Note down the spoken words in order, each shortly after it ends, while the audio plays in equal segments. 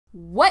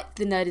What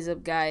the nut is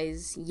up,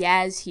 guys?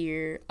 Yaz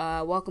here.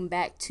 Welcome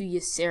back to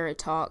Ysera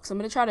Talks. I'm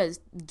gonna try to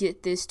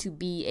get this to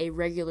be a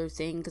regular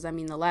thing because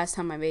the last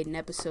time I made an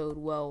episode,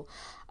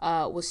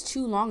 was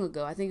too long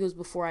ago. I think it was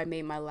before I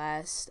made my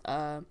last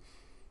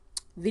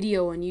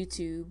video on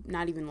YouTube.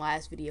 Not even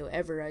last video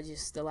ever.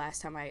 Just the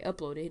last time I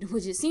uploaded,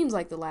 which it seems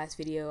like the last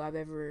video I've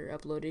ever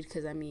uploaded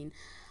because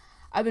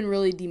I've been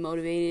really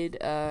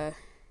demotivated. I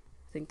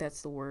think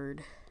that's the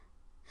word.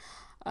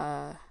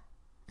 Uh,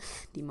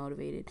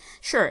 Demotivated.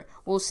 Sure,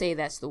 we'll say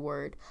that's the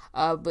word.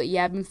 But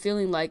yeah, I've been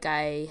feeling like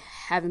I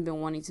haven't been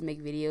wanting to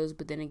make videos,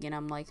 but then again,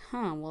 I'm like,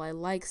 well, I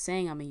like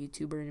saying I'm a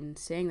YouTuber and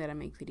saying that I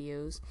make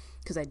videos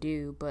because I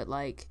do, but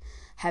like,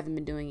 haven't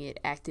been doing it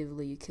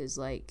actively because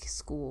like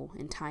school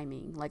and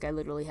timing. Like, I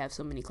literally have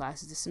so many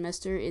classes this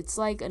semester. It's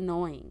like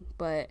annoying,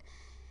 but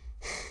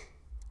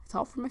it's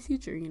all for my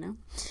future, you know?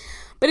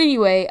 But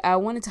anyway, I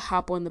wanted to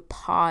hop on the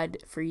pod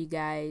for you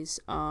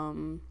guys.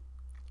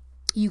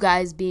 You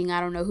guys being, I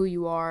don't know who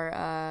you are,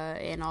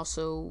 and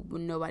also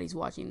nobody's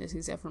watching this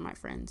except for my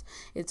friends.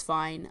 It's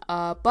fine.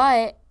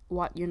 But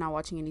what, you're not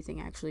watching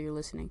anything, actually, you're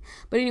listening.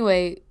 But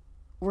anyway,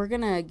 we're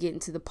gonna get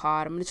into the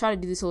pod. I'm gonna try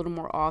to do this a little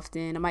more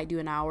often. I might do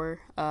an hour,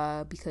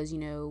 because,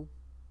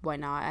 why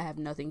not? I have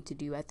nothing to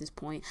do at this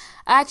point.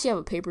 I actually have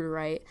a paper to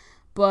write,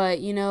 but,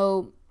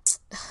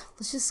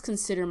 let's just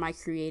consider my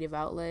creative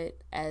outlet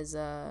as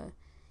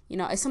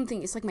it's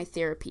something. It's like my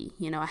therapy.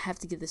 I have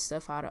to get this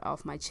stuff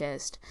off my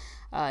chest,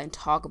 and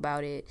talk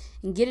about it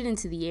and get it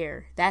into the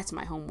air. That's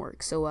my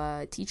homework.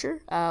 So,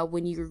 teacher,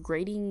 when you're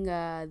grading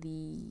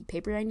the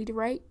paper I need to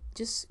write,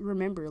 just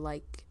remember,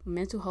 like,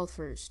 mental health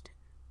first,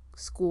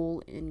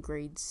 school and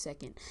grades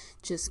second.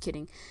 Just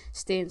kidding.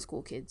 Stay in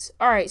school, kids.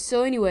 All right.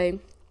 So anyway,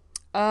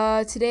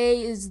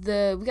 today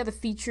we got the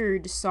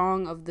featured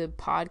song of the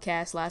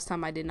podcast. Last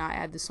time I did not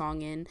add the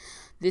song in.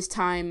 This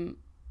time,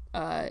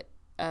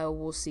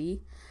 we'll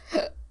see.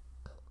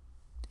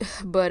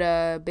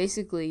 But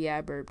basically, yeah,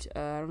 I burped.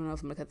 I don't know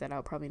if I'm gonna cut that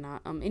out. Probably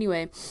not.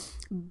 Anyway,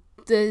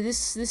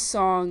 this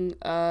song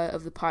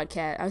of the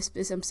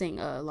podcast. I'm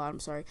saying a lot. I'm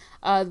sorry.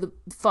 God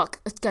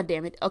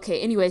damn it. Okay.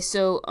 Anyway,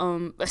 so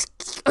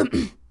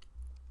the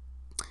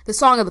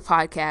song of the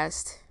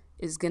podcast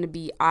is gonna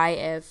be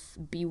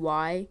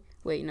IFBY.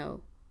 Wait,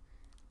 no.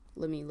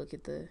 Let me look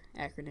at the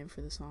acronym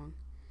for the song.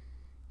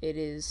 It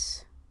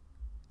is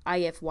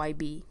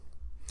IFYB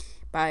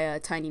by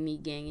Tiny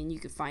Meat Gang, and you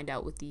can find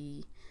out what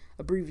the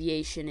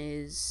abbreviation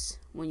is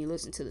when you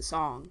listen to the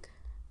song.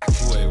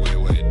 Wait.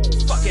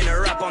 Fucking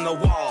her up on the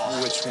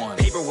wall. Which one?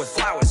 Paper with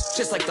flowers,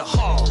 just like the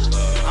hall.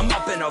 I'm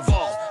up in a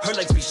vault. Her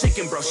legs be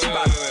shaking, bro. She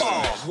about to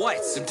fall.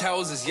 What? Them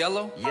towels is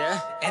yellow?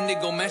 Yeah. And they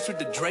go match with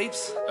the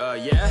drapes?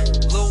 Yeah.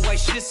 Little white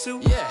shih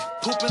tzu? Yeah.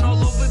 Pooping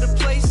all over the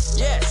place?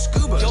 Yeah,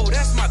 scuba. Yo,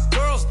 that's my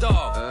girl's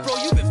dog. Bro,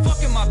 you been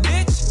fucking my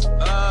bitch?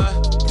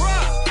 Bruh.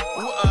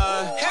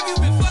 Have you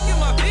been fucking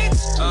my bitch?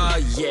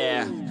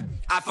 Yeah.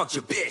 I fucked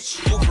your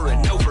bitch over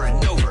and over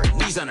and over.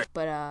 Knees on her.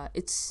 But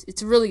it's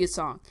a really good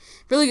song.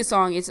 Really good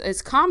song.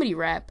 It's comedy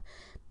rap,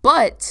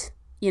 but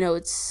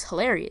it's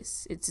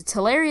hilarious. It's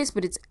hilarious,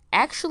 but it's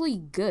actually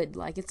good.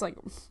 Like, it's like,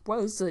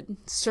 well, it's a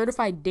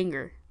certified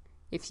dinger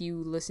if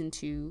you listen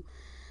to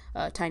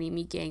Tiny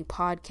Meat Gang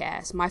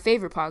podcast. My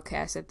favorite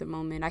podcast at the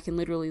moment. I can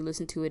literally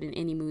listen to it in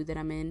any mood that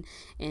I'm in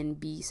and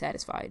be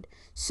satisfied.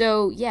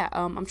 So yeah,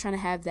 I'm trying to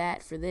have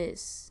that for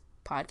this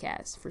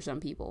podcast for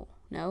some people.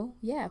 No?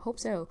 Yeah, I hope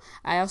so.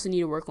 I also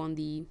need to work on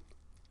the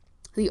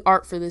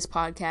art for this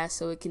podcast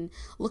so it can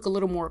look a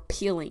little more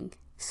appealing.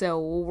 So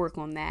we'll work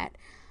on that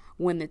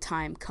when the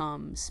time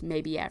comes.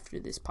 Maybe after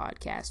this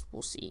podcast,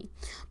 we'll see.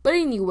 But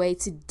anyway,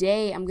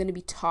 today I'm going to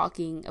be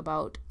talking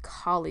about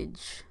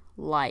college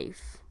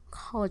life.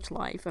 College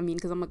life.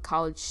 Because I'm a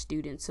college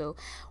student. So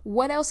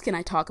what else can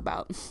I talk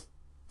about?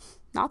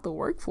 Not the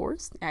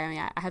workforce.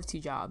 I have 2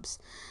 jobs.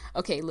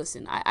 Okay,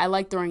 listen, I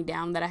like throwing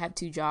down that I have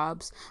 2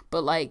 jobs,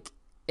 but like,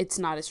 it's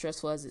not as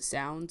stressful as it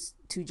sounds.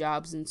 2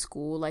 jobs in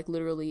school. Like,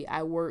 literally,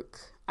 I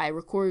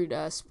record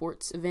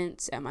sports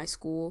events at my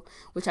school,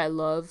 which I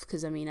love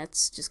because,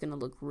 that's just going to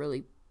look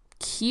really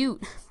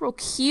cute, real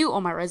cute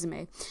on my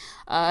resume.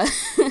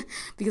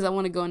 Because I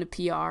want to go into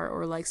PR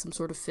or like some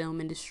sort of film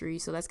industry.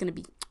 So that's going to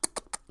be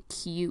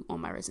cute on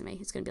my resume.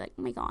 It's gonna be like,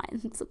 oh my god,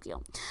 it's so cute.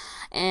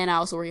 And I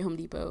also work at Home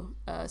Depot,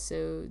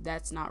 so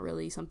that's not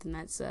really something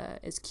that's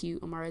as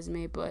cute on my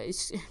resume, but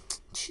it's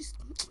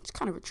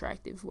kind of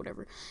attractive.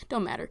 Whatever,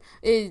 don't matter.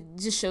 It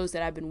just shows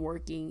that I've been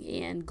working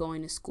and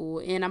going to school,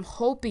 and I'm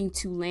hoping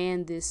to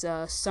land this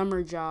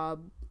summer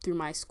job through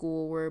my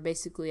school, where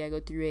basically I go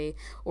through a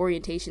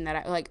orientation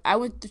that I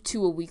went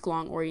to a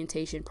week-long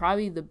orientation,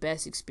 probably the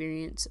best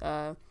experience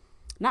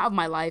not of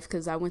my life,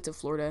 because I went to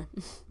Florida,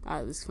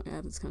 out of this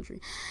country,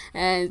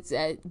 and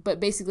but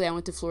basically I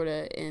went to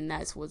Florida, and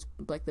that's what's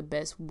like the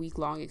best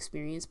week-long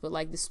experience. But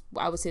like this,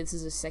 I would say this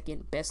is the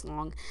second best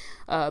week-long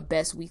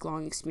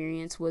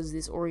experience, was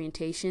this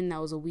orientation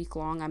that was a week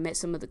long. I met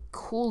some of the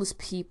coolest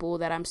people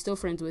that I'm still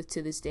friends with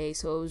to this day,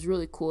 so it was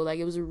really cool. Like,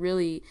 it was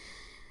an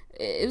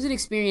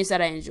experience that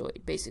I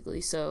enjoyed,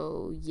 basically.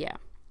 So yeah.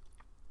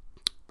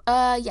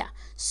 Yeah.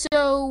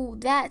 So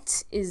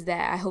that is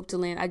that. I hope to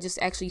land. I just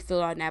actually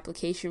filled out an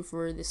application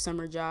for this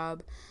summer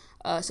job.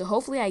 So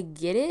hopefully I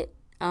get it.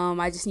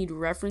 I just need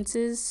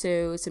references,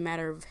 so it's a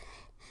matter of,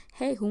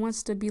 hey, who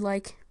wants to be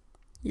like,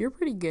 you're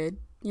pretty good,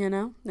 you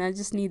know? And I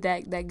just need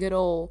that good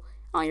old,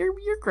 oh, you're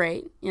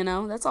great, you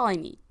know? That's all I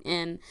need.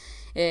 And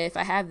if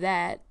I have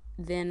that,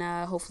 then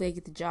hopefully I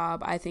get the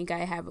job. I think I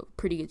have a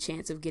pretty good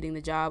chance of getting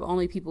the job.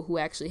 Only people who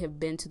actually have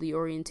been to the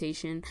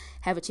orientation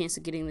have a chance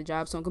of getting the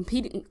job. So I'm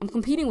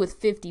competing with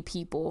 50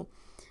 people.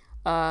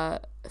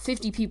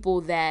 50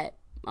 people that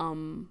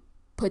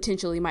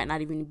potentially might not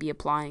even be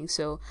applying.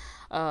 So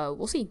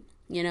we'll see.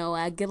 You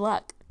know, good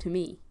luck to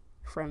me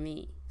from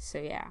me. So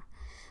yeah.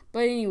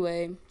 But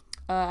anyway,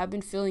 I've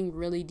been feeling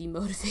really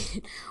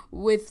demotivated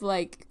with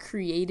like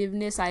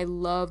creativeness. I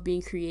love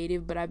being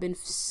creative, but I've been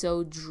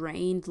so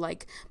drained.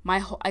 Like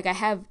like I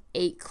have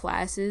 8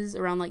 classes,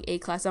 around like 8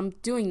 classes. I'm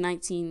doing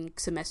 19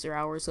 semester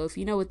hours. So if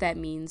you know what that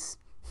means,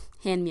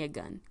 hand me a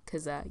gun,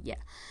 cause yeah.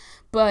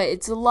 But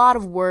it's a lot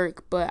of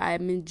work, but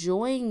I'm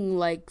enjoying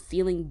like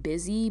feeling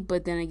busy.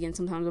 But then again,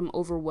 sometimes I'm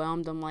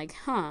overwhelmed. I'm like,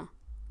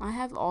 I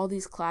have all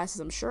these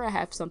classes. I'm sure I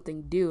have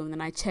something due. And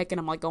then I check and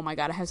I'm like, oh my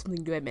God, I have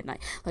something due at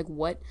midnight. Like,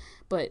 what?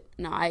 But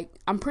no,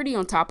 I'm pretty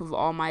on top of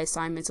all my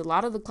assignments. A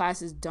lot of the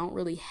classes don't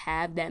really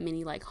have that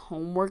many like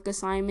homework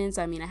assignments.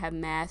 I mean, I have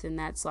math, and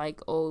that's like,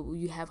 oh,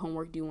 you have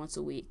homework due once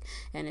a week.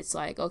 And it's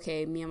like,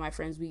 okay, me and my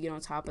friends, we get on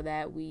top of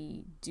that.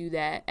 We do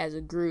that as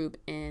a group.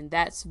 And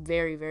that's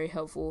very, very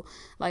helpful.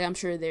 Like, I'm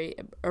sure they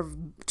are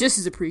just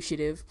as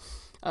appreciative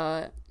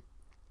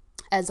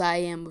as I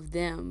am of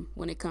them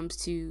when it comes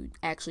to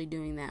actually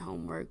doing that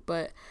homework.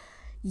 But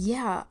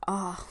yeah,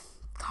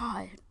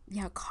 God,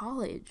 yeah,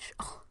 college.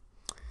 Oh,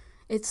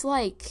 it's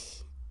like,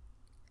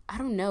 I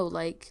don't know,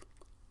 like,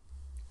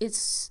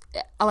 it's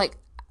like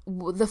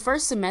the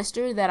first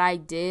semester that I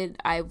did,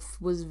 I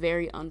was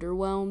very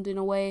underwhelmed in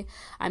a way.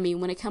 I mean,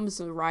 when it comes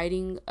to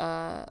writing,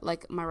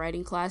 like my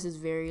writing class is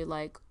very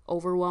like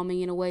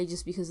overwhelming in a way,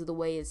 just because of the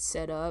way it's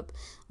set up.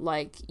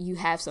 Like, you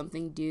have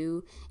something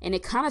due and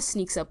it kind of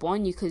sneaks up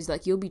on you, because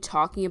like you'll be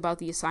talking about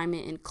the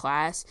assignment in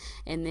class,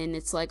 and then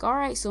it's like, all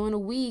right, so in a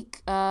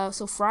week,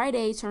 so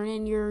Friday, turn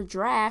in your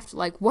draft.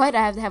 Like, what?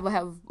 I have to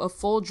have a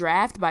full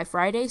draft by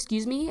Friday?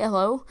 Excuse me,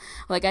 hello?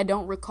 Like, I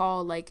don't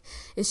recall. Like,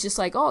 it's just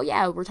like, oh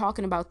yeah, we're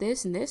talking about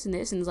this and this and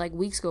this, and it's like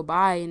weeks go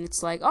by and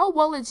it's like, oh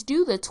well, it's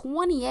due the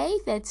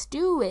 28th. It's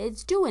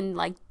due in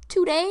like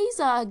 2 days.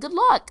 Good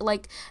luck.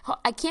 Like,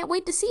 I can't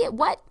wait to see it.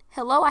 What?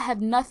 Hello? I have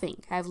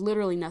nothing. I have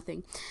literally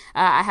nothing.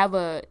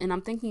 And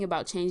I'm thinking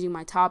about changing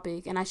my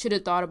topic, and I should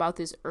have thought about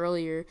this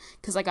earlier,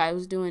 because like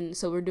we're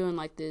doing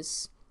like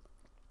this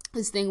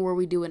thing where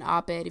we do an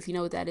op-ed. If you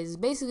know what that is,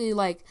 basically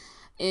like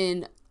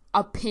an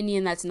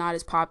opinion that's not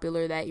as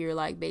popular, that you're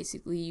like,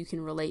 basically you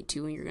can relate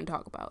to and you're going to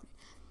talk about.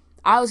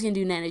 I was going to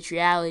do net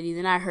neutrality.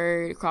 Then I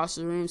heard across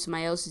the room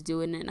somebody else is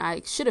doing it. And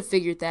I should have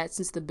figured that,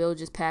 since the bill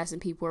just passed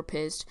and people are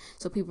pissed.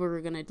 So people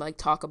are going to like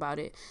talk about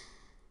it.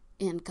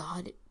 And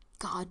God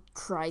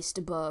Christ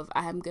above,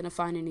 I'm going to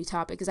find a new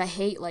topic. Because I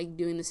hate like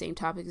doing the same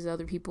topic as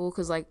other people.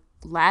 Because like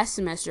last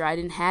semester I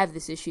didn't have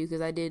this issue,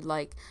 because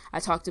I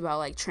talked about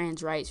like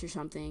trans rights or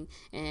something,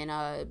 and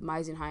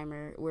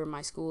Meisenheimer, where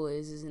my school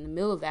is in the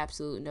middle of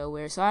absolute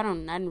nowhere, so I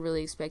didn't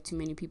really expect too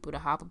many people to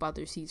hop about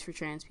their seats for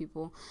trans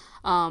people.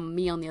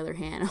 Me on the other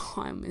hand,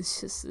 I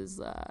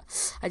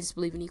just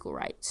believe in equal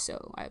rights,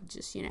 so I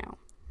just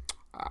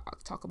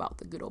talk about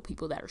the good old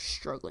people that are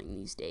struggling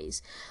these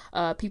days.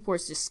 People are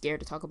just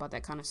scared to talk about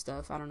that kind of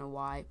stuff. I don't know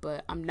why,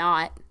 but I'm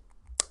not.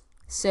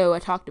 So I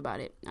talked about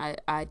it.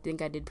 I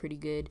think I did pretty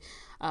good.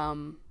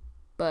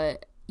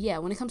 But yeah,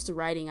 when it comes to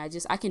writing,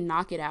 I can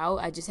knock it out.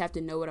 I just have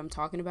to know what I'm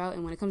talking about.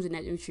 And when it comes to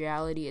net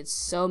neutrality, it's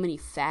so many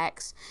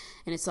facts,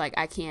 and it's like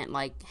I can't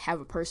like have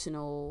a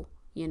personal,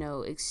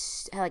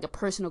 like a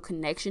personal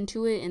connection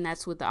to it, and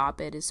that's what the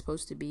op-ed is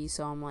supposed to be.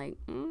 So I'm like,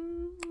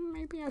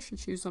 maybe I should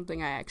choose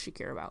something I actually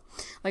care about.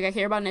 Like, I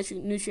care about net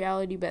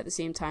neutrality, but at the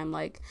same time,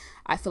 like,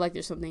 I feel like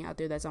there's something out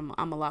there that's I'm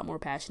a lot more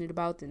passionate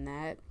about than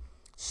that.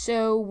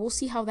 So we'll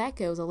see how that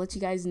goes. I'll let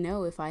you guys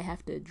know if I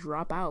have to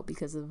drop out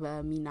because of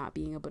me not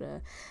being able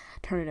to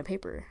turn in a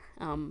paper.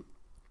 But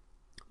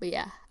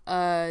yeah,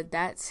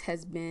 that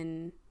has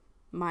been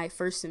my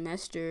first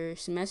semester.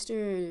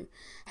 Semester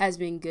has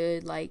been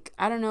good. Like,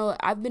 I don't know,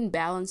 I've been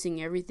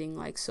balancing everything,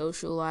 like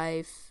social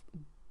life,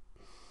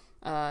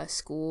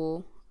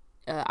 school,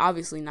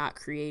 obviously not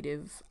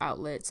creative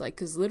outlets, like,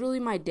 because literally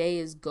my day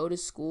is go to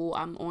school.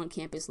 I'm on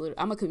campus.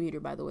 I'm a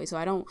commuter, by the way, so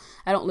I don't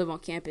live on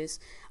campus.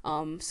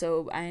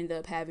 So I end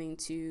up having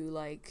to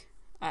like,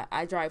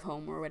 I drive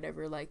home or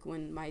whatever, like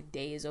when my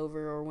day is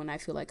over or when I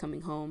feel like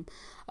coming home.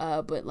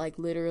 But like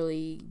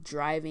literally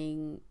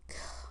driving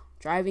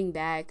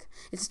back,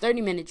 it's a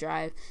 30-minute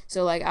drive,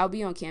 so like I'll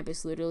be on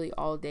campus literally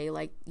all day.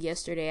 Like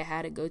yesterday I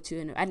had to go to,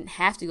 and I didn't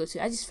have to go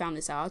to, I just found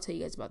this out, I'll tell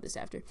you guys about this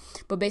after,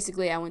 but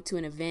basically I went to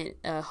an event,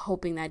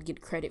 hoping that I'd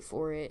get credit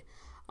for it,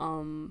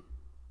 and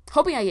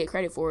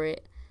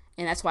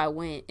that's why I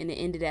went, and it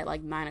ended at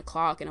like 9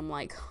 o'clock, and I'm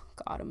like,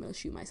 God, I'm gonna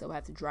shoot myself. I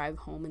have to drive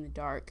home in the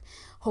dark,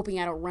 hoping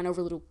I don't run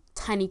over little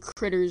tiny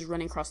critters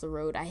running across the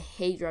road. I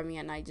hate driving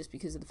at night just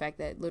because of the fact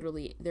that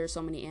literally there are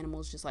so many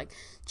animals just like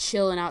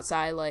chilling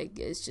outside. Like,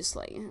 it's just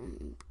like,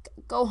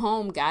 go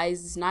home,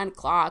 guys. It's 9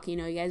 o'clock. You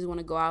know, you guys want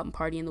to go out and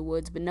party in the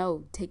woods, but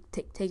no,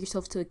 take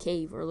yourself to a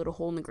cave or a little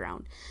hole in the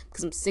ground,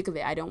 because I'm sick of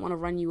it. I don't want to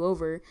run you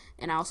over,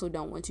 and I also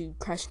don't want to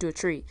crash into a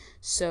tree.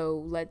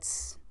 So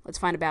let's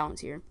find a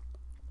balance here.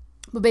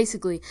 But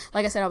basically,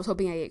 like I said, I was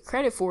hoping I get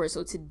credit for it.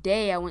 So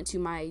today I went to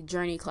my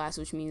journey class,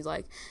 which means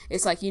like,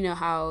 it's like, you know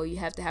how you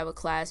have to have a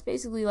class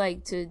basically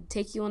like to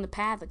take you on the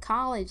path of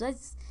college.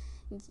 Let's,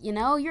 you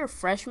know, you're a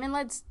freshman,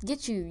 let's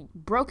get you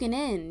broken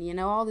in, you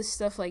know, all this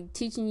stuff like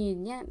teaching you,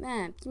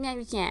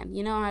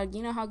 you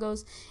know how it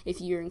goes.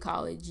 If you're in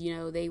college, you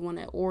know, they want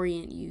to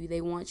orient you,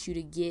 they want you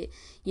to get,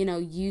 you know,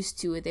 used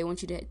to it, they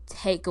want you to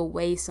take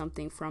away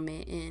something from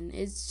it, and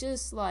it's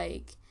just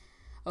like,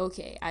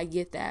 okay, I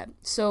get that.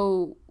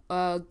 So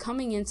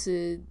coming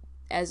into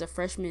as a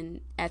freshman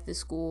at the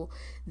school,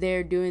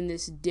 they're doing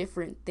this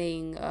different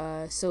thing.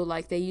 So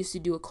like they used to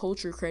do a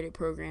culture credit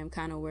program,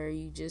 kind of where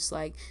you just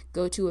like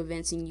go to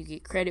events and you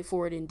get credit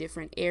for it in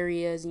different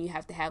areas, and you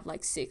have to have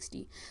like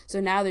 60. So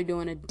now they're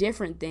doing a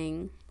different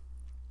thing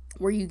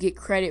where you get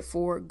credit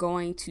for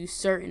going to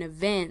certain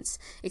events,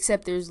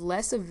 except there's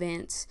less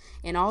events,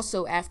 and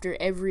also after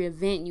every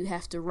event you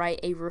have to write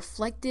a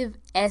reflective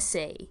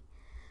essay.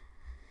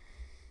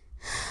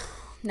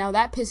 Now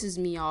that pisses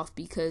me off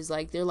because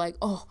like they're like,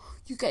 oh,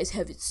 you guys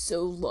have it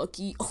so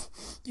lucky. Oh,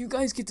 you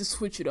guys get to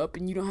switch it up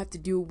and you don't have to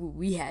do what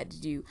we had to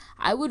do.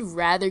 I would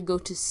rather go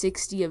to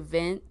 60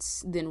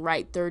 events than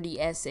write 30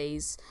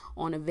 essays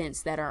on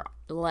events that are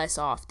less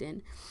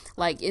often.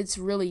 Like it's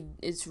really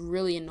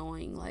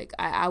annoying. Like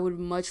I would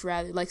much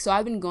rather, like, so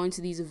I've been going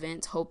to these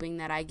events hoping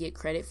that I get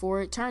credit for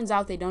it. Turns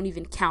out they don't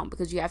even count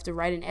because you have to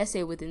write an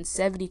essay within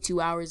 72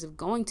 hours of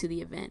going to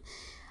the event.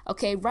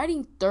 Okay,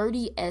 writing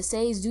 30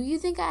 essays, do you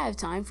think I have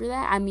time for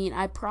that? I mean,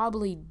 I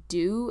probably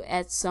do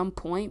at some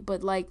point,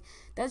 but like,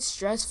 that's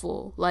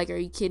stressful. Like, are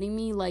you kidding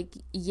me? Like,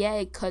 yeah,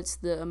 it cuts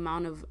the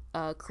amount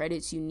of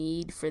credits you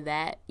need for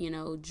that, you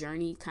know,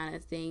 journey kind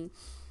of thing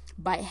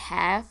by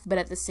half, but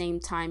at the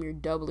same time, you're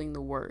doubling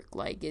the work.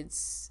 Like,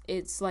 it's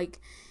like,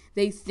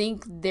 they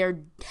think they're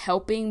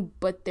helping,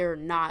 but they're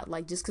not.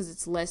 Like, just because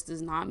it's less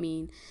does not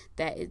mean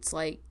that it's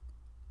like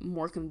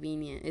more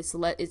convenient.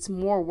 It's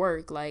more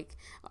work. Like,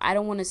 I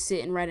don't want to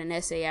sit and write an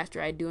essay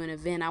after I do an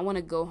event. I want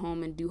to go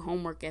home and do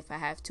homework if I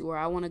have to, or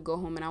I want to go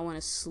home and I want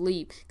to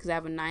sleep because I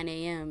have a 9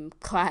 a.m.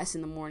 class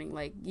in the morning.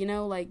 Like, you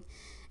know, like,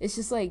 it's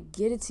just like,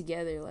 get it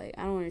together. Like,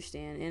 I don't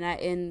understand.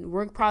 And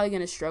we're probably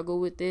going to struggle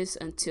with this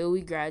until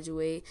we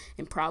graduate,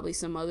 and probably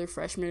some other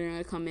freshmen are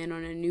going to come in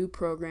on a new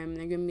program and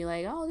they're going to be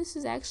like, oh, this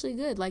is actually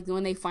good. Like,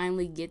 when they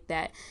finally get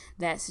that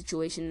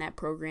situation, that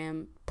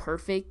program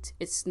perfect,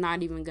 it's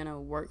not even going to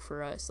work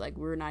for us. Like,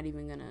 we're not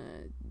even going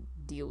to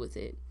deal with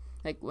it.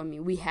 Like, I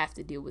mean, we have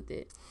to deal with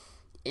it.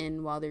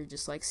 And while they're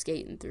just like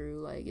skating through,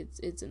 like,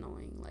 it's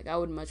annoying. Like, I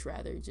would much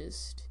rather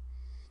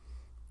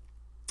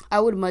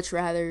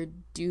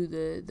do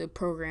the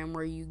program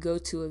where you go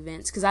to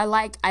events, because I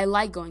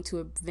like going to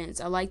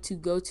events. I like to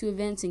go to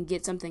events and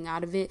get something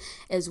out of it,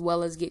 as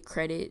well as get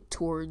credit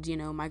towards, you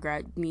know,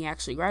 me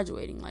actually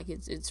graduating. Like,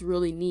 it's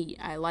really neat.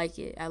 I like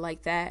it. I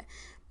like that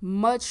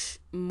much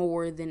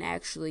more than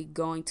actually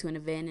going to an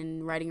event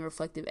and writing a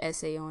reflective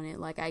essay on it.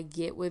 Like, I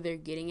get where they're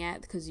getting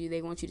at, because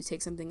they want you to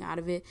take something out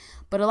of it,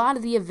 but a lot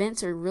of the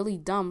events are really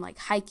dumb, like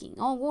hiking.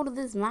 Oh, go to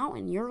this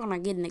mountain, you're gonna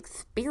get an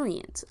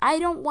experience. I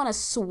don't want to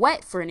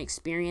sweat for an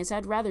experience.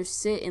 I'd rather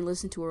sit and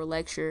listen to a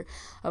lecture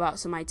about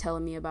somebody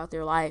telling me about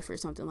their life or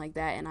something like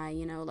that. And I,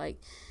 you know,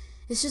 like,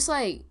 it's just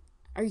like,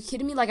 are you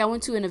kidding me? Like, I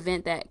went to an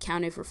event that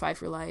counted for Fight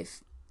for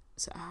Life.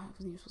 So I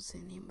wasn't even supposed to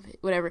say the name of it.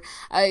 Whatever.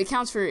 It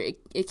counts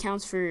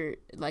for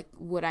like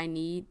what I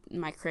need,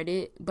 my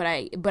credit. But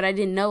I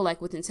didn't know,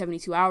 like, within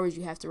 72 hours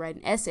you have to write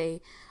an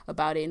essay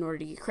about it in order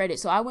to get credit.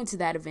 So I went to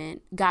that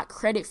event, got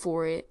credit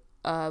for it,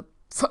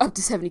 for up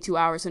to 72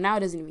 hours. So now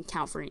it doesn't even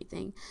count for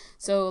anything.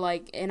 So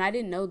like, and I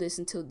didn't know this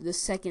until the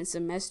second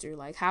semester.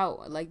 Like,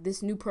 how, like,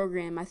 this new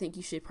program, I think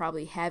you should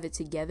probably have it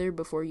together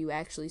before you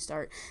actually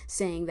start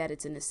saying that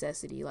it's a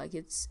necessity. Like,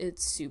 it's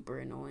super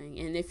annoying.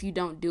 And if you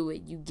don't do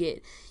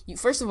it,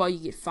 first of all, you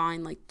get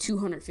fined like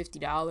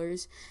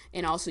 $250,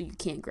 and also you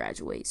can't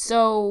graduate.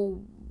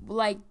 So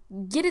like,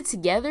 get it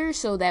together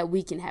so that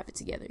we can have it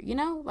together, you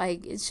know?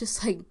 Like, it's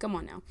just like, come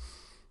on now,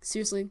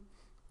 seriously.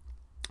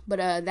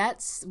 But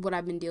that's what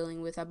I've been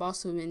dealing with. I've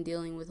also been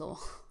dealing with a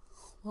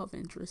love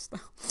interest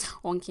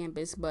on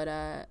campus, but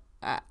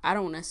I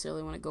don't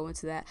necessarily want to go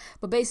into that.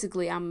 But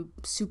basically, I'm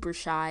super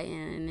shy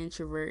and an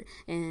introvert,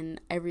 and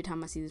every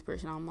time I see this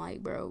person, I'm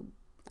like, bro,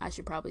 I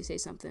should probably say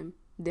something.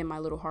 Then my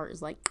little heart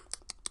is like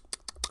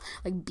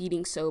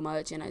beating so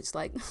much, and it's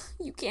like,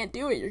 you can't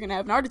do it, you're gonna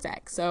have an heart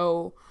attack.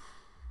 So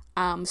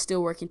I'm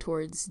still working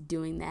towards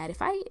doing that.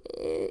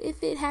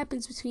 If it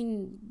happens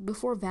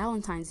before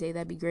Valentine's Day,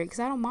 that'd be great, because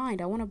I don't mind.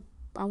 I want to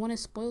want to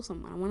spoil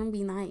someone. I want to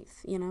be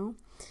nice, you know?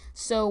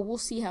 So we'll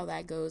see how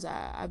that goes.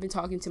 I've been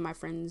talking to my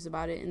friends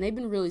about it, and they've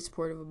been really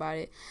supportive about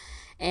it.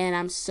 And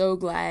I'm so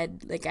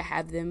glad, like, I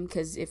have them,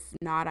 because if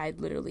not, I'd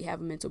literally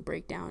have a mental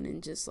breakdown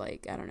and just,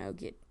 like, I don't know,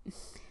 get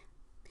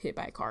hit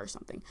by a car or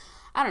something.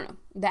 I don't know.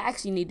 I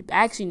actually need to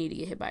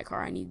get hit by a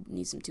car. I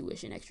need some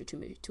extra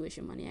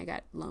tuition money. I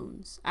got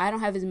loans. I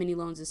don't have as many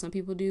loans as some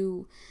people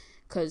do,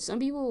 because some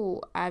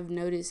people I've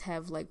noticed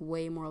have, like,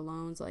 way more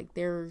loans. Like,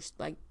 there's,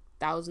 like,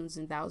 thousands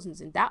and thousands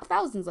and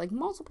thousands, like,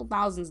 multiple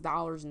thousands of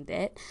dollars in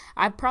debt.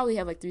 I probably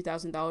have, like,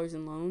 $3,000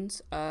 in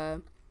loans.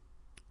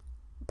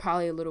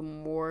 Probably a little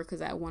more,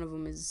 because one of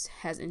them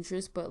has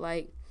interest, but,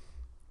 like,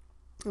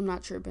 I'm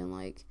not tripping.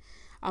 Like,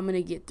 I'm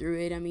gonna get through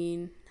it. I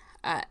mean,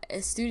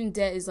 student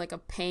debt is, like, a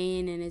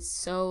pain, and it's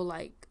so,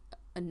 like,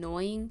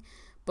 annoying,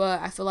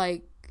 but I feel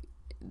like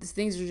the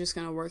things are just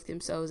gonna work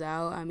themselves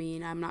out. I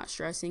mean, I'm not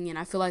stressing, and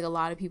I feel like a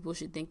lot of people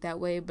should think that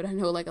way, but I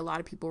know, like, a lot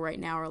of people right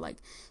now are, like,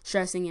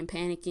 stressing and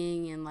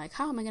panicking and, like,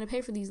 how am I gonna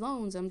pay for these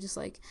loans? I'm just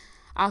like,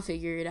 I'll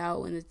figure it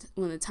out when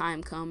the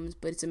time comes,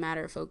 but it's a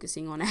matter of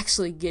focusing on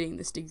actually getting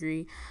this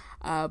degree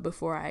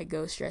before I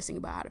go stressing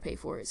about how to pay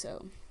for it.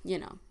 So, you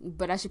know,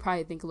 but I should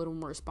probably think a little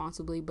more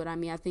responsibly. But I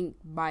mean, I think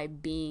by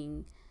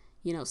being,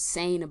 you know,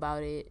 sane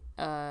about it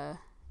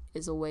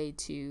is a way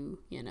to,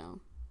 you know,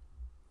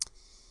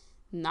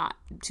 not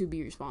to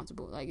be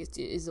responsible. Like, it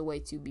is a way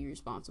to be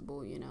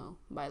responsible, you know,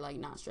 by, like,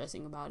 not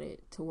stressing about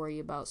it, to worry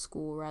about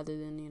school rather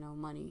than, you know,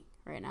 money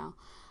right now.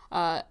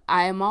 I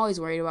am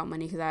always worried about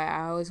money, because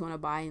I always want to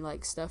buy,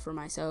 like, stuff for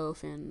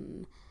myself,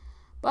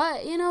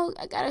 but, you know,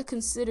 I gotta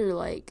consider,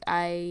 like,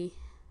 I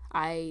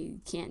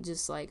can't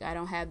just, like, I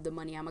don't have the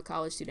money. I'm a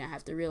college student. I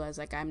have to realize,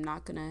 like, I'm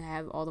not gonna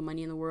have all the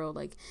money in the world.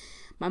 Like,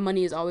 my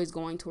money is always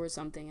going towards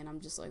something, and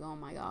I'm just like, oh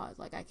my god,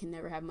 like, I can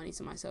never have money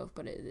to myself.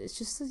 But it's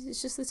just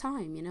the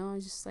time, you know.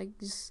 It's just, like,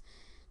 just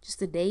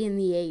the day and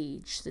the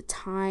age, the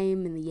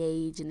time and the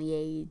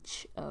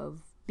age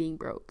of being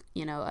broke.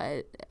 You know,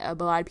 a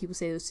lot of people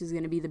say this is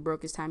going to be the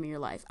brokest time of your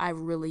life. I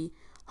really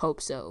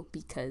hope so,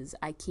 because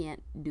I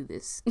can't do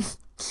this.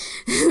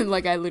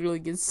 Like, I literally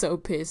get so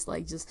pissed,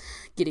 like, just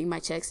getting my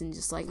checks and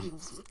just, like,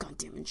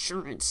 goddamn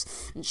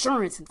insurance and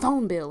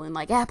phone bill and,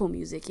 like, Apple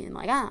Music and,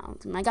 like, oh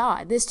my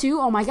god, this too,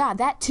 oh my god,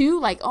 that too,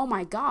 like, oh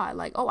my god,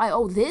 like, oh, I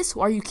owe this,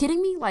 are you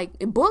kidding me? Like,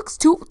 in books,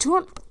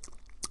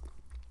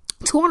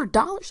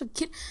 $200 a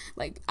kid,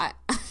 like,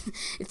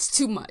 it's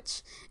too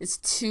much,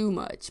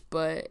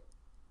 but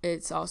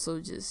it's also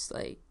just,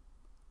 like,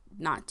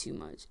 not too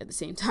much at the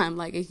same time.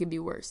 Like, it could be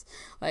worse.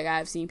 Like,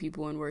 I've seen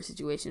people in worse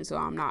situations, so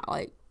I'm not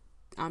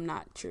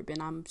tripping.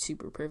 I'm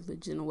super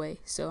privileged in a way,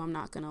 so I'm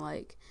not gonna,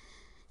 like,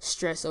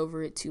 stress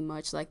over it too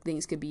much. Like,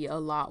 things could be a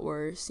lot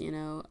worse, you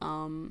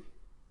know.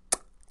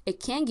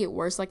 It can get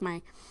worse. Like,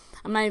 I'm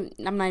not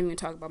even gonna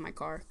talk about my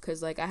car,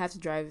 because, like, I have to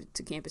drive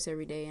to campus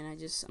every day, and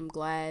I'm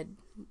glad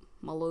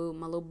my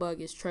little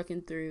bug is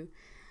trucking through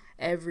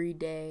every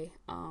day.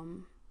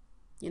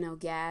 You know,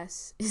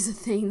 gas is a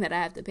thing that I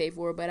have to pay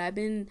for, but I've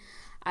been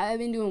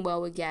doing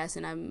well with gas,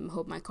 and I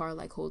hope my car,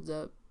 like, holds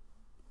up.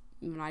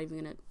 I'm not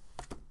even gonna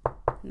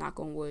knock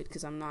on wood,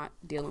 because I'm not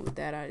dealing with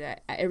that. I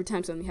every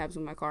time something happens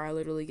with my car, I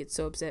literally get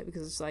so upset,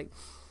 because it's like,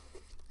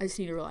 I just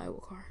need a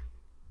reliable car.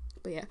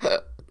 But yeah,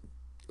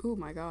 oh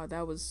my god,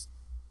 that was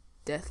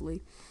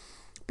deathly.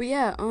 But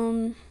yeah,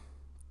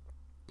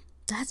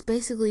 that's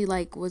basically,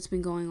 like, what's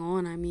been going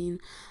on. I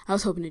mean, I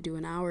was hoping to do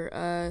an hour.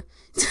 I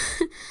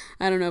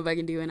don't know if I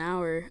can do an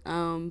hour.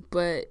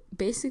 But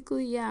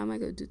basically, yeah, I might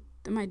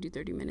do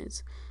 30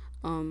 minutes.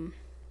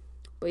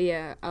 But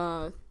yeah,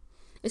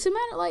 it's a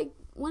matter, like,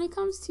 when it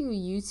comes to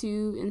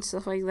YouTube and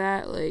stuff like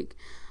that, like,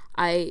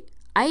 I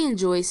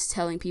enjoy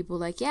telling people,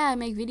 like, yeah, I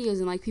make videos,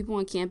 and, like, people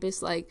on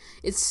campus, like,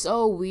 it's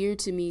so weird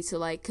to me to,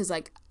 like, because,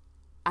 like,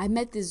 I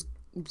met this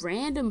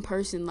random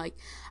person, like,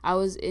 I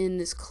was in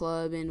this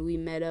club and we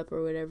met up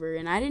or whatever,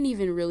 and I didn't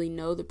even really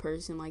know the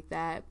person like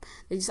that.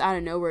 They just out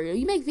of nowhere,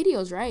 you make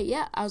videos, right?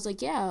 Yeah. I was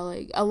like, yeah.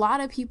 Like, a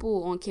lot of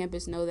people on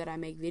campus know that I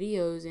make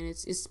videos, and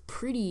it's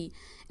pretty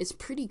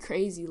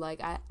crazy. Like,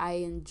 I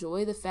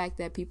enjoy the fact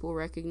that people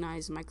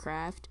recognize my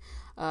craft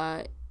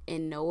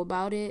and know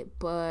about it,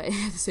 but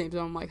at the same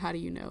time, I'm like, how do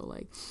you know?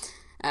 Like,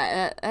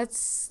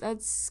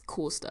 that's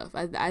cool stuff.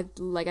 I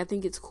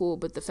think it's cool,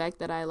 but the fact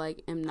that I,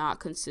 like, am not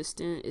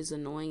consistent is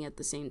annoying at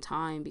the same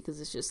time, because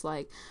it's just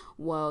like,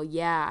 well,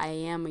 yeah, I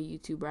am a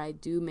YouTuber, I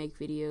do make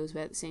videos,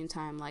 but at the same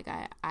time, like,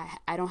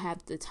 I don't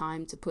have the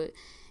time to put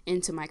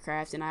into my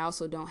craft, and I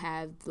also don't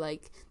have,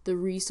 like, the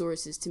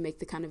resources to make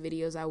the kind of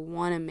videos I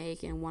want to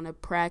make and want to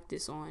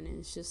practice on. And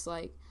it's just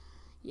like,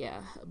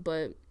 yeah,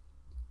 but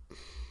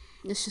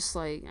it's just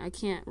like, I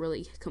can't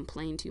really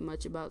complain too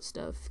much about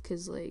stuff,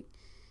 because, like,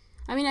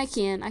 I mean, I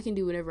can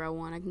do whatever I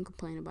want. I can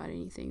complain about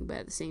anything, but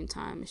at the same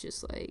time, it's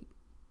just like,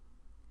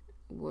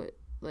 what,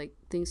 like,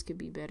 things could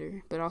be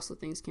better, but also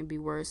things can be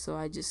worse. So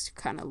I just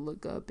kind of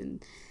look up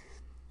and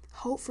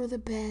hope for the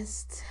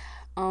best.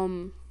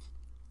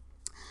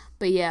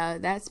 But yeah,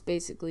 that's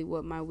basically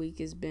what my week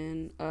has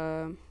been.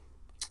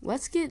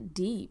 Let's get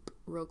deep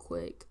real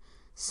quick.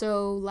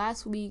 So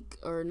last week,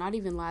 or not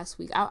even last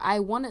week,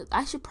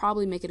 I should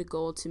probably make it a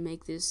goal to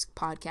make this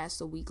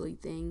podcast a weekly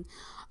thing.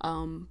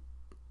 I'll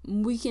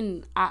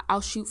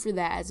shoot for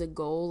that as a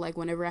goal. Like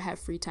whenever I have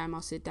free time,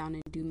 I'll sit down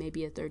and do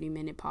maybe a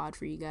 30-minute pod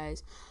for you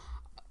guys.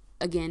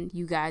 Again,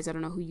 you guys, I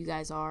don't know who you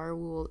guys are.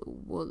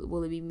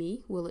 Will it be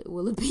me? Will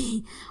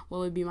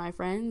it be my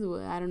friends?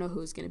 I don't know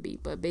who it's gonna be,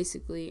 but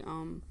basically,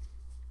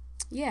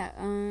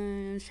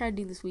 try to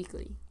do this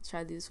weekly.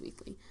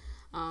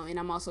 And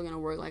I'm also gonna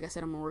work, like I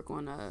said, I'm gonna work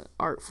on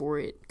art for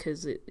it,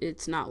 because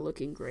it's not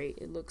looking great.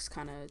 It looks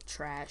kind of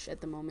trash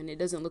at the moment. It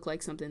doesn't look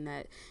like something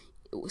that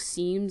it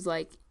seems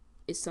like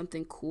it's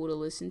something cool to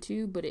listen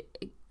to, but it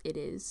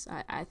is.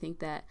 I think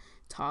that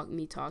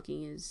me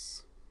talking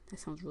is, that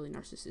sounds really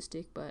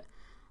narcissistic, but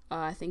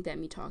I think that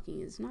me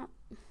talking is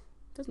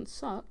doesn't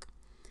suck.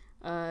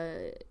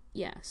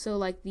 So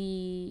like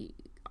the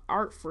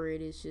art for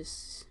it is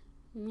just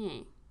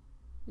meh.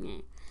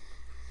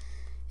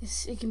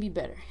 It can be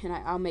better, and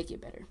I'll make it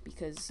better,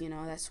 because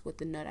that's what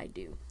the nut I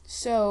do.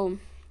 So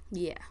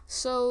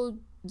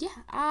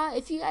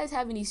if you guys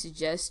have any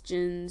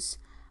suggestions,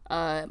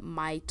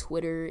 my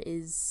Twitter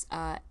is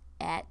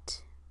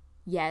at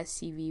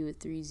YazTV with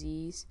 3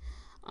 Z's.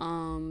 You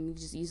can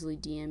just easily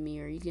DM me,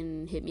 or you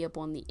can hit me up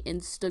on the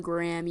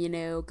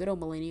Instagram. Good old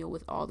millennial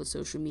with all the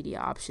social media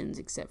options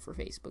except for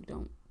Facebook.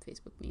 Don't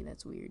Facebook me,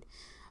 that's weird.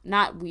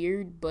 Not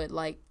weird, but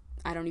like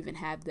I don't even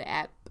have the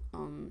app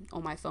on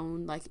my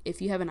phone. Like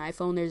if you have an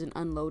iPhone, there's an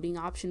unloading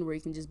option where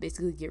you can just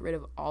basically get rid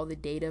of all the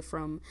data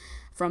from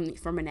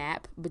an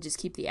app, but just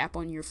keep the app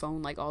on your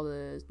phone, like all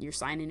your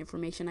sign-in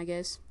information, I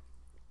guess.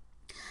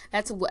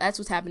 That's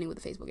what's happening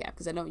with the Facebook app,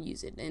 because I don't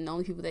use it, and the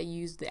only people that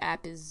use the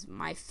app is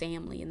my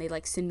family, and they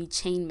like send me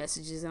chain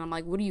messages, and I'm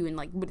like, what are you in,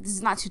 like, this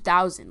is not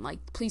 2000, like,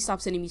 please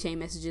stop sending me chain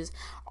messages.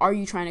 Are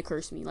you trying to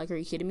curse me? Like, are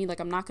you kidding me? Like,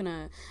 I'm not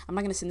gonna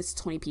send this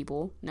to 20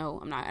 people. No,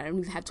 I'm not. I don't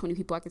even have 20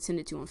 people I can send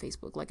it to on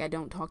Facebook. Like, I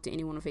don't talk to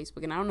anyone on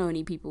Facebook, and I don't know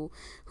any people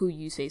who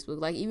use Facebook.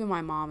 Like, even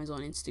my mom is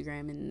on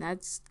Instagram, and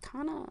that's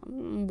kind of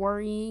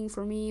worrying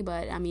for me,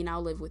 but I mean,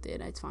 I'll live with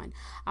it. It's fine.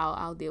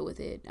 I'll deal with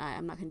it.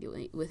 I'm not gonna deal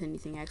with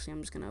anything. Actually,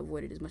 I'm just gonna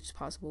avoid it as much as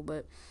possible.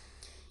 But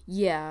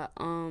yeah,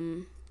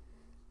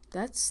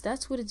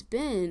 that's what it's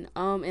been.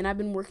 And I've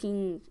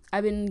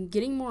been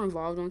getting more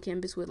involved on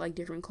campus with like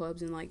different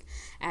clubs, and like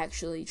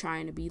actually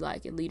trying to be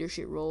like a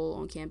leadership role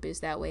on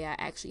campus. That way I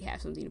actually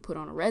have something to put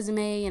on a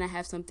resume, and I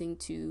have something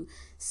to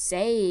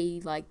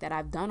say like that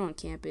I've done on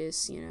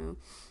campus,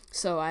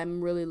 So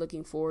I'm really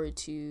looking forward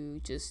to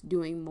just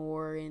doing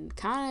more and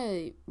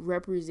kind of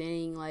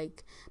representing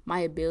like my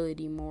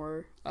ability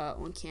more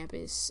on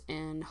campus,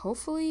 and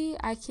hopefully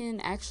I can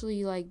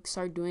actually like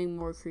start doing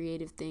more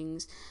creative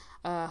things.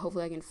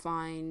 Hopefully I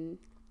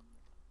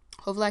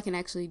can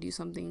actually do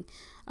something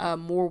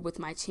more with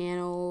my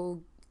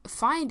channel.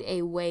 Find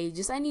a way,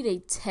 I need a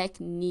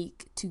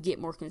technique to get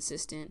more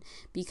consistent,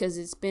 because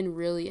it's been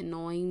really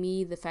annoying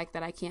me, the fact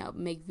that I can't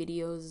make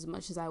videos as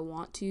much as I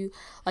want to.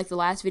 Like the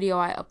last video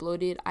I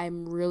uploaded,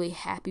 I'm really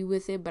happy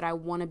with it, but I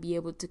want to be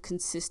able to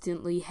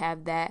consistently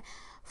have that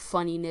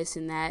funniness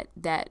and that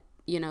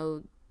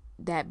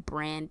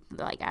brand.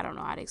 Like, I don't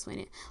know how to explain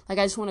it. Like,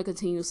 I just want to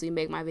continuously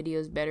make my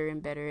videos better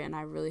and better, and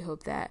I really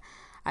hope that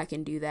I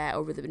can do that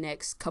over the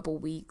next couple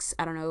weeks.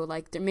 I don't know,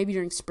 like maybe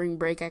during spring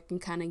break I can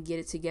kind of get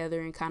it together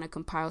and kind of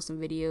compile some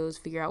videos,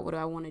 figure out what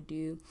I want to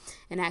do,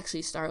 and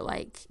actually start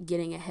like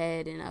getting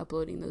ahead and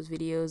uploading those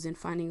videos and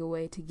finding a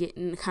way to get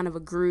in kind of a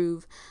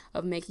groove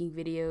of making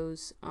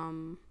videos.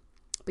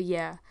 But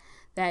yeah,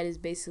 that is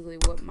basically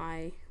what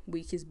my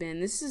week has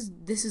been. This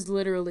is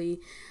literally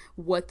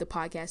what the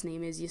podcast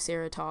name is,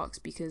 Yasera Talks,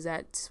 because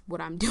that's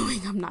what I'm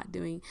doing. I'm not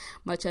doing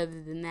much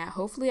other than that.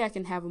 Hopefully I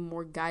can have a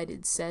more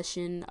guided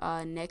session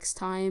next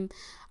time,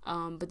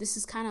 but this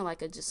is kind of like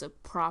just a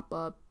prop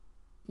up,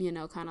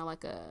 kind of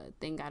like a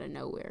thing out of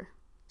nowhere.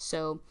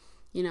 So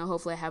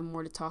hopefully I have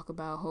more to talk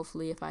about.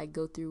 Hopefully if I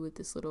go through with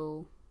this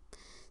little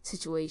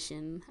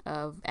situation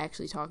of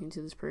actually talking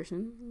to this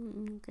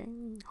person, okay,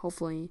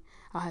 hopefully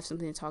I'll have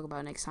something to talk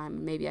about next time,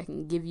 and maybe I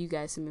can give you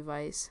guys some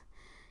advice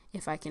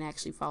if I can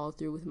actually follow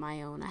through with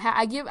my own.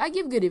 I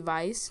give good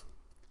advice.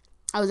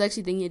 I was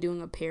actually thinking of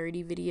doing a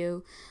parody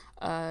video.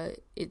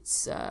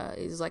 It's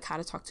like how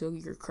to talk to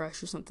your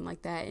crush or something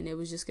like that, and it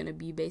was just gonna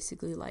be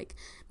basically like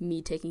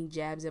me taking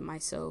jabs at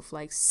myself,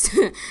 like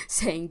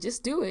saying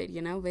just do it,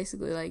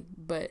 basically, like,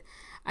 but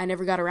I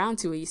never got around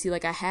to it. You see,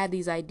 like, I had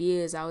these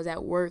ideas. I was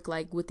at work,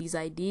 like, with these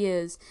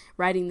ideas,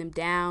 writing them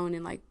down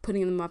and, like,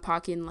 putting them in my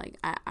pocket, and, like,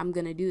 I'm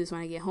gonna do this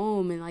when I get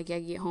home, and, like, I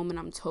get home and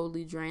I'm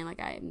totally drained.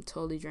 Like, I am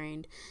totally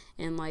drained,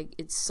 and, like,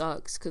 it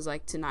sucks, because,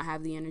 like, to not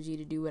have the energy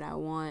to do what I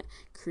want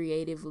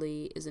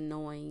creatively is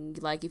annoying.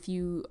 Like, if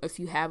you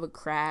have a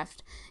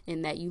craft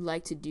and that you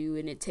like to do,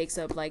 and it takes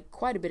up, like,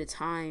 quite a bit of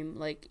time,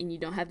 like, and you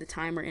don't have the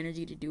time or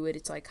energy to do it,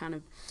 it's, like, kind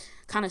of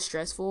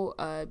stressful,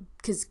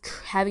 because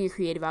having a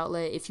creative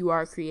outlet, if you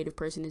are a creative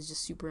person, is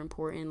just super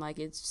important. Like,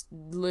 it's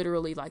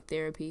literally like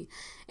therapy.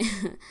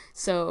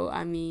 So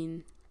I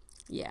mean,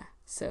 yeah,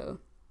 so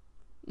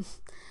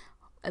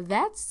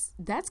that's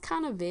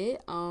kind of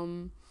it.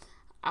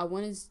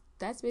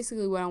 that's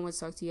basically what I want to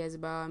talk to you guys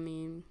about. I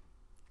mean,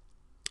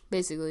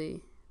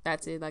 basically,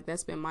 that's it. Like,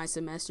 that's been my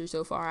semester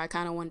so far. I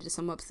kind of wanted to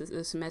sum up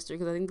the semester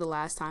because I think the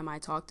last time I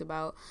talked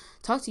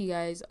to you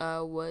guys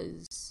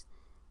was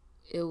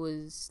it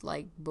was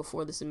like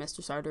before the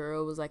semester started, or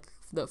it was like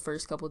the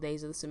first couple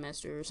days of the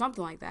semester or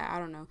something like that. I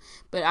don't know,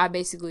 but I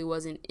basically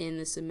wasn't in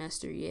the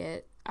semester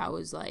yet. I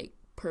was like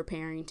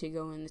preparing to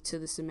go into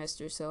the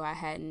semester, so I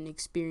hadn't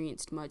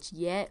experienced much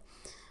yet.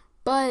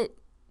 But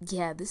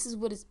yeah, this is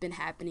what has been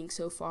happening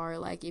so far.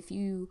 Like, if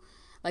you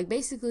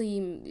basically,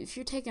 if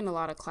you're taking a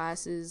lot of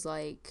classes,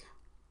 like,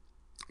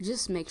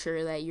 just make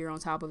sure that you're on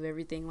top of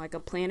everything. Like, a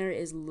planner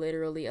is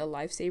literally a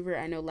lifesaver.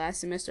 I know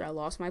last semester I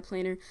lost my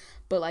planner,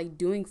 but like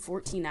doing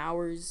 14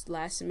 hours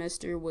last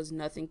semester was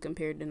nothing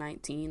compared to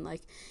 19.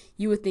 Like,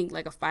 you would think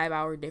like a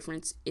 5-hour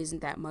difference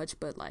isn't that much,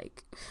 but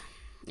like,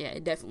 yeah,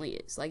 it definitely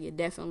is. Like, it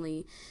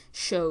definitely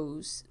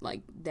shows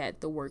like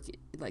that the work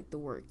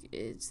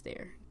is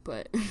there.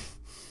 But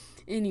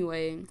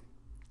anyway,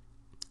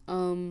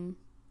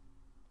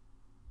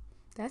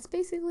 that's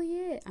basically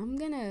it. I'm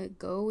gonna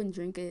go and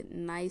drink a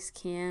nice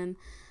cold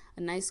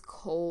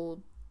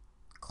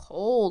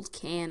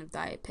can of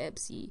Diet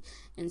Pepsi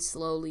and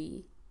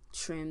slowly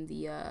trim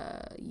the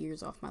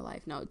years off my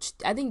life. No,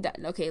 I think that,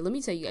 okay, let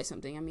me tell you guys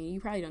something. I mean, you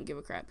probably don't give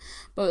a crap,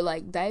 but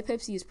like, Diet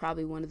Pepsi is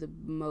probably one of the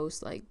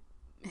most like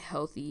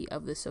healthy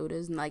of the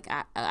sodas, and like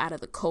out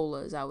of the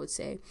colas, I would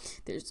say.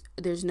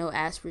 There's no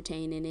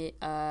aspartame in it.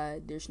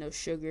 There's no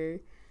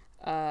sugar.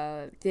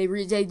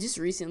 They just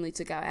recently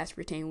took out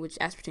aspartame, which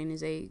aspartame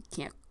is a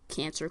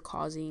cancer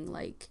causing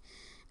like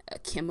a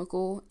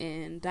chemical,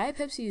 and Diet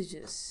Pepsi is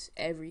just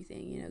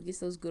everything. You know, gets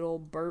those good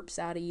old burps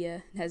out of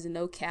you. It has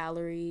no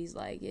calories.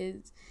 Like,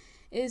 it's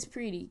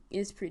pretty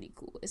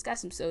cool. It's got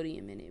some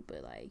sodium in it,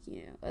 but like,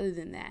 you know, other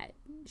than that,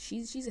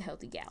 she's a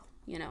healthy gal.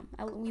 You know,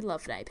 we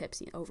love Diet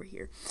Pepsi over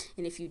here,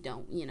 and if you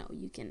don't, you know,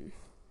 you can.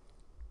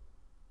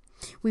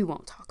 We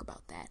won't talk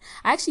about that.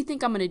 I actually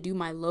think I'm gonna do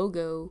my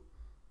logo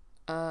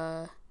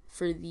for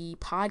the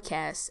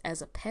podcast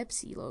as a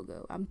Pepsi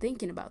logo. I'm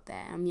thinking about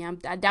that. I mean,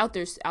 I doubt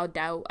they'll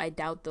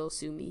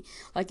sue me.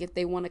 Like, if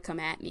they want to come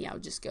at me, I'll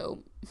just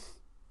go,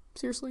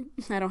 seriously,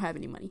 I don't have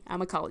any money.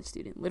 I'm a college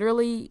student.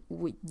 Literally,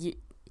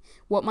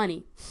 what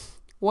money?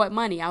 What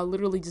money? I'll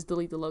literally just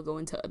delete the logo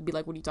and be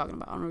like, what are you talking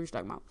about? I don't know what you're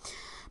talking about.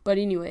 But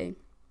anyway,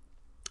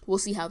 we'll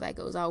see how that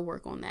goes. I'll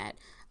work on that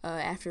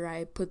after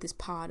I put this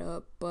pod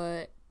up.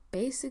 But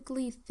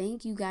basically,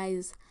 thank you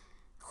guys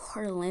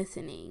for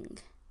listening.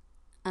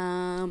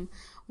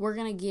 We're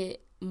gonna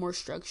get more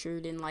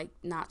structured and like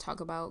not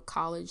talk about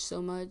college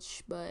so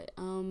much, but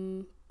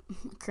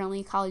currently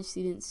a college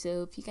student,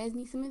 so if you guys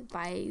need some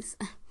advice,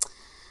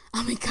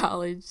 I'm in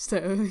college,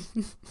 so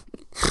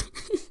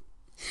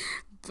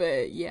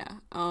but yeah,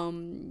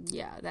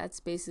 that's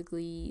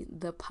basically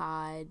the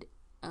pod.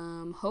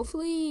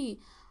 Hopefully,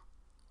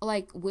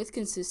 like, with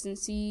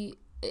consistency,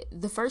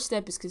 the first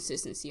step is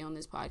consistency on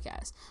this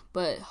podcast,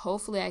 but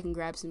hopefully I can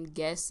grab some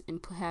guests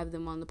and have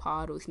them on the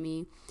pod with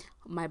me.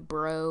 My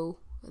bro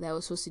that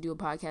was supposed to do a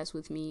podcast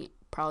with me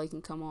probably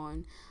can come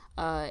on.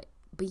 But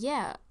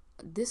yeah,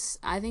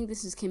 I think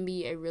this can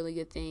be a really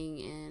good thing,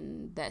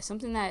 and that's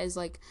something that is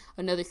like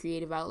another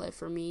creative outlet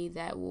for me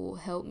that will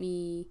help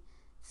me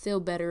feel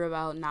better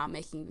about not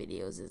making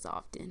videos as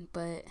often.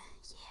 But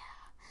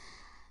yeah,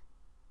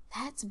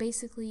 that's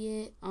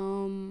basically it.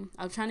 I'm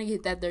trying to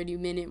get that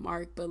 30-minute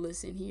mark, but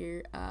listen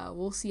here,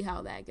 we'll see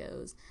how that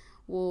goes.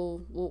 We'll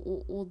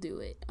do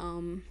it.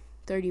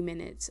 30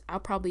 minutes. I'll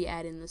probably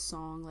add in the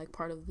song, like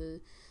part of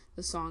the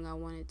song I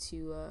wanted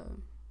to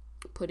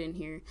put in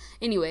here.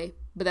 Anyway,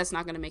 but that's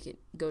not going to make it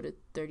go to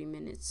 30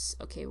 minutes.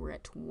 Okay, we're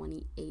at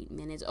 28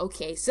 minutes.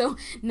 Okay, so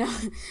no.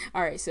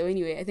 All right, so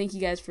anyway, I thank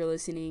you guys for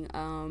listening.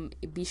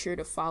 Be sure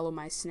to follow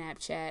my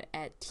Snapchat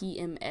at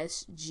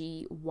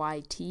TMSGYT.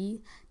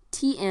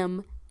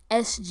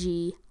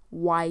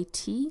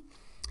 TMSGYT.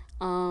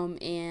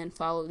 And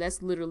follow,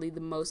 that's literally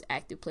the most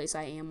active place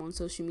I am on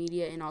social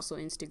media, and also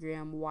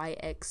Instagram,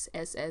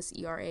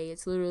 YXSSERA.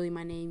 It's literally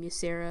my name,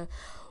 Ysera,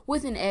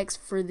 with an X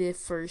for the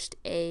first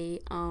A.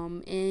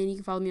 And you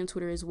can follow me on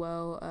Twitter as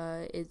well.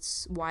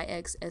 It's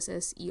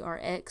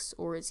YXSSERX,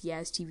 or it's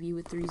YazTV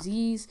with 3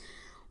 Z's.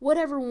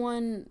 Whatever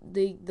one,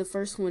 the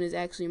first one is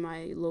actually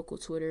my local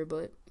Twitter,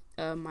 but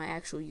my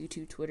actual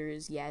YouTube Twitter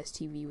is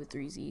YazTV with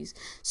 3 Z's.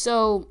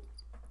 So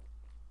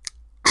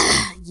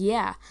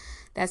yeah,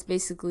 that's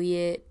basically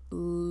it.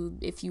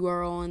 If you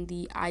are on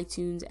the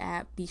iTunes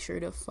app, be sure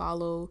to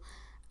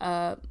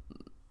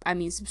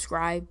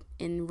subscribe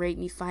and rate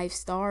me 5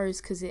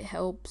 stars, because it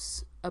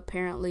helps,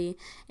 apparently.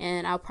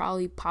 And I'll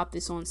probably pop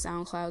this on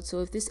SoundCloud, so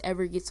if this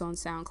ever gets on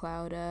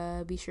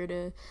SoundCloud, be sure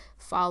to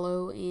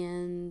follow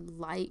and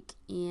like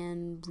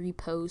and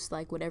repost,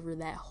 like, whatever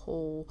that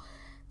whole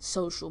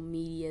social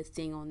media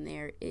thing on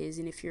there is.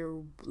 And if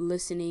you're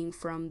listening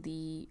from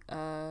the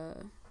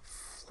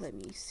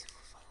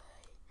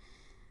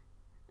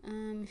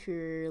if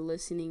you're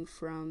listening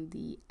from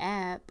the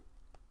app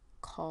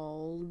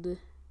called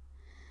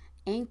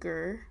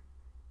Anchor,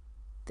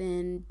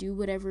 then do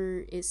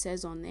whatever it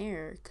says on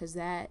there, because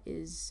that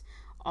is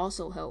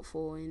also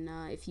helpful. And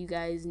if you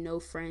guys know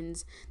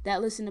friends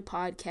that listen to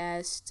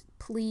podcasts,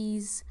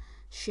 please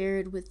share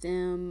it with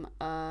them.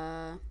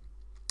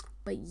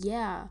 But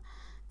yeah,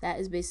 that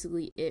is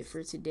basically it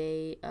for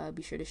today.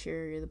 Be sure to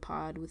share the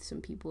pod with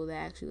some people that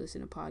actually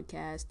listen to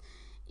podcasts.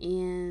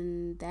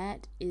 And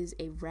that is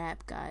a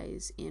wrap,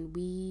 guys. And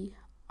we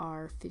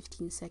are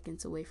 15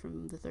 seconds away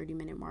from the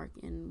 30-minute mark,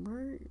 and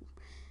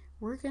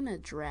we're gonna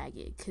drag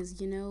it, because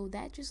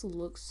that just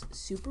looks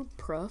super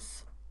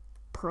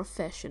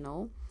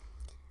professional.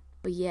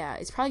 But yeah,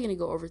 it's probably gonna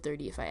go over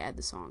 30 if I add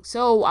the song.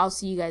 So I'll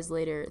see you guys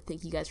later.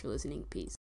 Thank you guys for listening. Peace.